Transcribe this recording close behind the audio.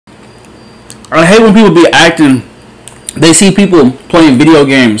I hate when people be acting. They see people playing video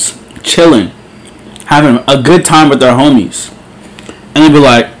games, chilling, having a good time with their homies, and they be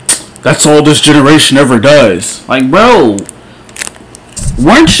like, "That's all this generation ever does." Like, bro,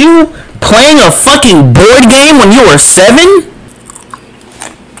 weren't you playing a fucking board game when you were 7?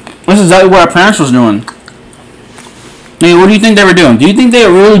 That's exactly what our parents was doing. I mean, what do you think they were doing? Do you think they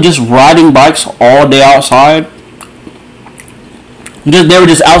were really just riding bikes all day outside? They were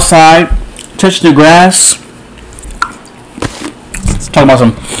just outside, touching the grass. Talking about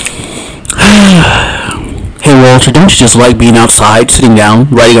some. Hey Walter, don't you just like being outside, sitting down,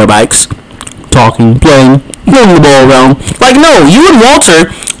 riding our bikes, talking, playing the ball around? Like, no, you and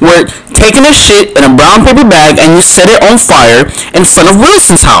Walter were taking a shit in a brown paper bag and you set it on fire in front of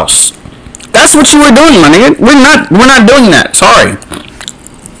Wilson's house. That's what you were doing, my nigga. We're not doing that. Sorry.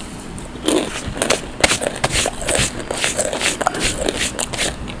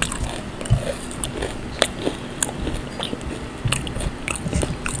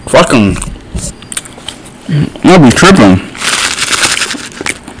 Fucking, you'll be tripping.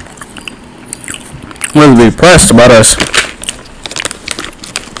 We'll be pressed about us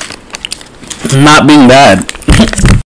not being bad.